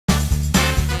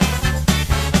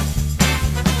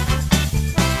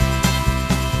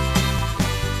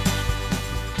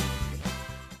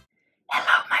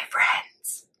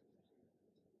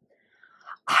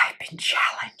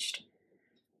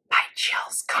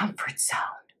comfort zone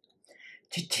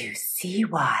to do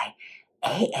CY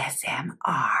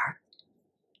ASMR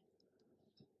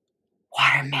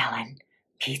Watermelon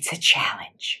Pizza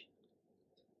Challenge.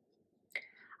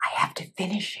 I have to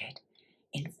finish it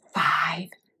in 5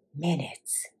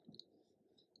 minutes.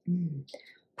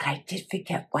 But I did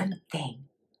forget one thing.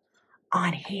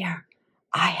 On here,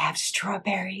 I have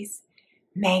strawberries,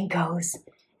 mangoes,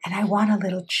 and I want a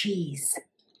little cheese.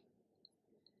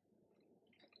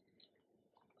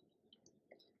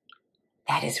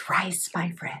 That is rice,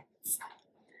 my friends.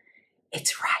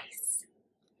 It's rice.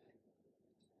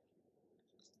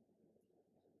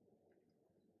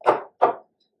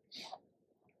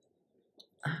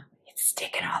 It's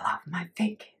sticking all over my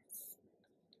fingers.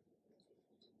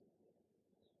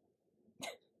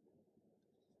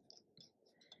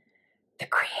 The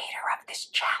creator of this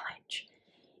challenge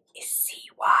is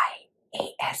CY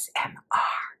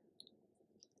ASMR.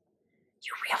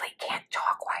 You really can't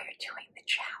talk while you're doing the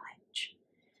challenge.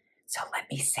 So let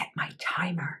me set my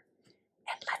timer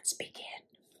and let's begin.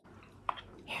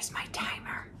 Here's my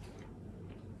timer.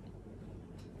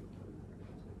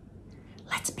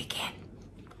 Let's begin.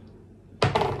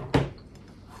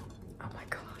 Oh my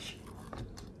gosh.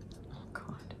 Oh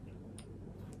God.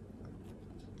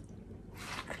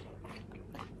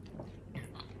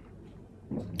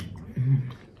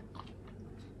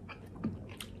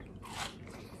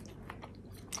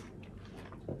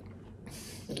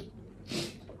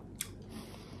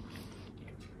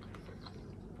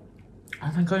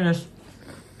 Oh my goodness.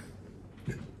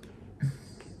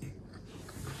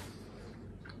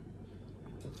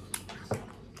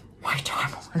 My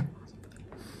timer went off.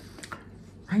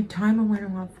 My timer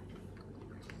went off.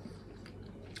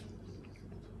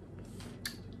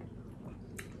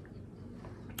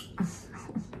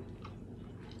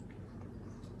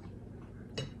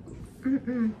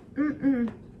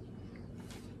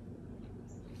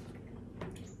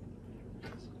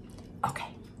 Okay.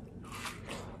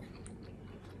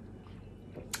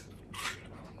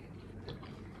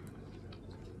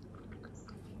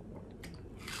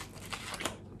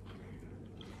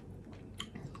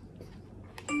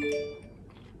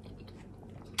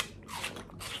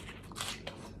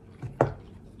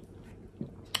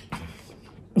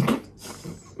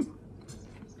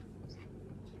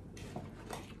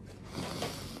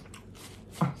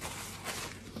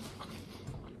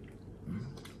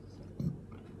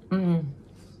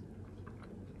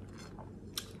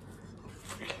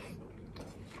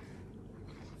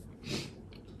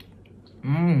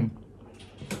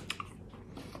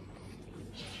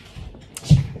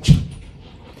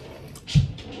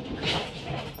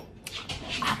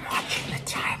 I'm watching the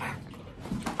timer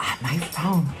on my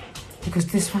phone because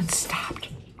this one stopped.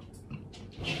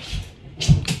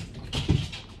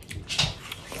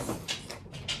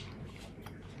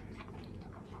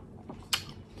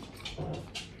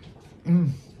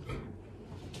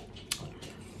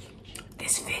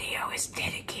 This video is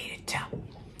dedicated to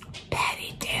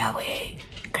Patty Daly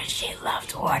because she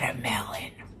loved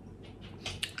watermelon.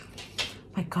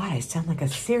 My God, I sound like a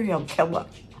serial killer.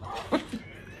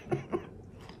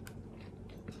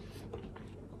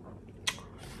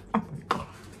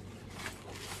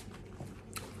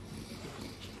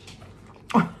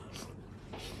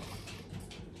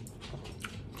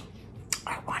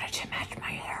 I wanted to match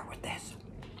my hair with this.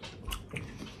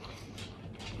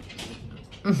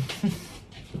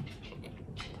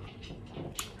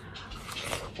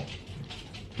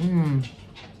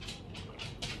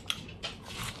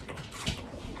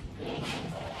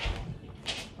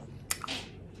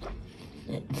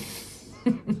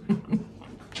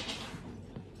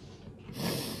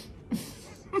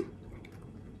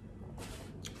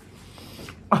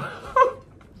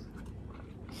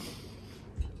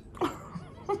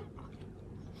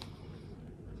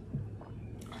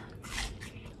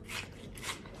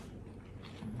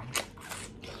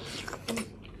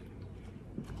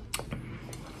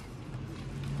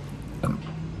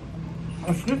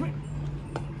 Excuse me.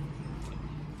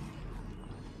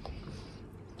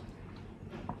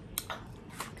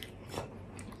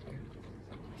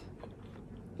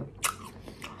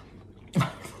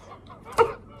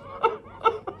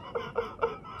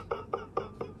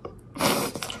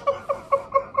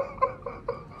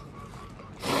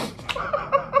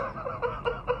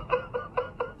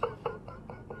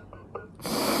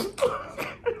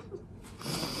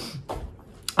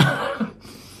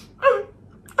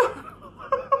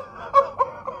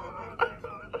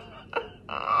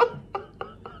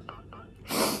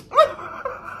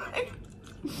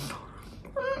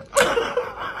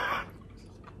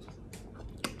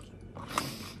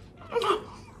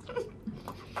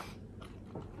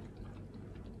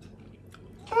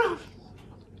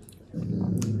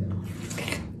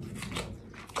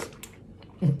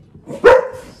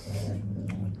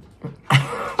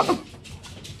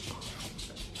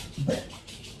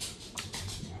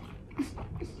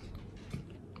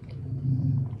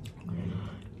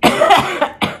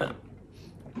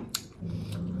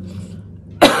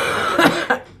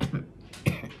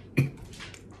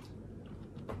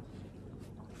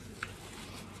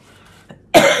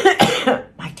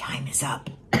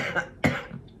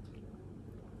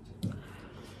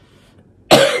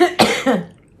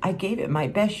 I gave it my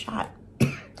best shot.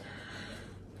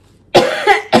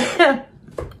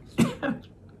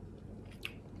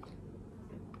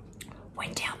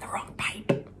 Went down the wrong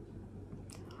pipe.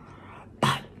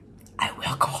 But I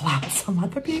will call out some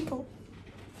other people.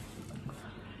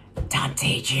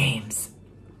 Dante James.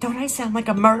 Don't I sound like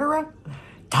a murderer?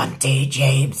 Dante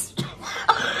James.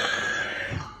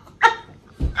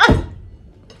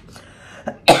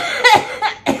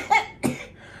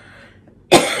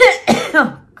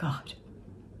 Oh, God.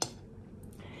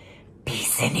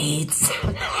 Peace and needs.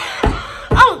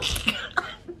 Oh, God.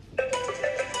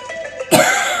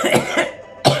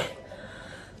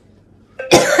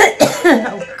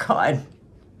 Oh, God.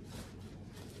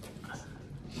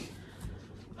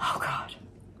 Oh, God.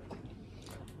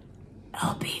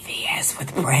 LBVS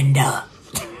with Brenda.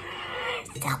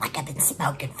 Sound like I've been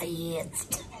smoking for years.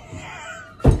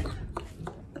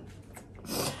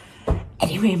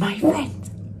 Anyway, my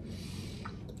friends,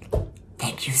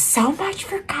 thank you so much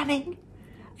for coming.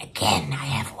 Again, I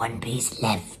have one piece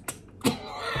left.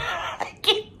 I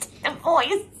can't take the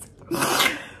voice.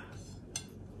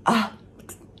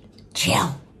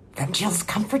 Jill, from Jill's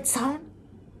Comfort Zone,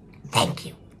 thank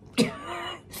you.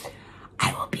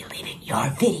 I will be leaving your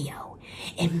video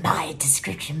in my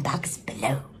description box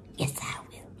below. Yes, I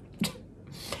will.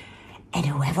 And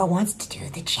whoever wants to do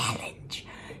the challenge,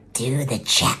 do the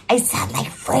chat. I sound like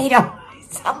Fredo. I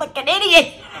sound like an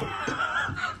idiot.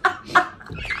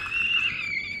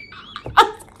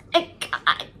 Oh my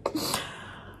God.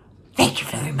 Thank you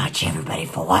very much, everybody,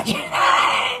 for watching.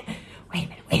 Wait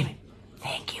a minute.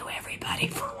 Thank you, everybody,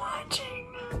 for watching.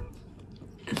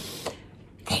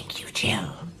 Thank you,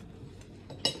 Jill.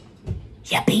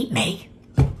 You beat me.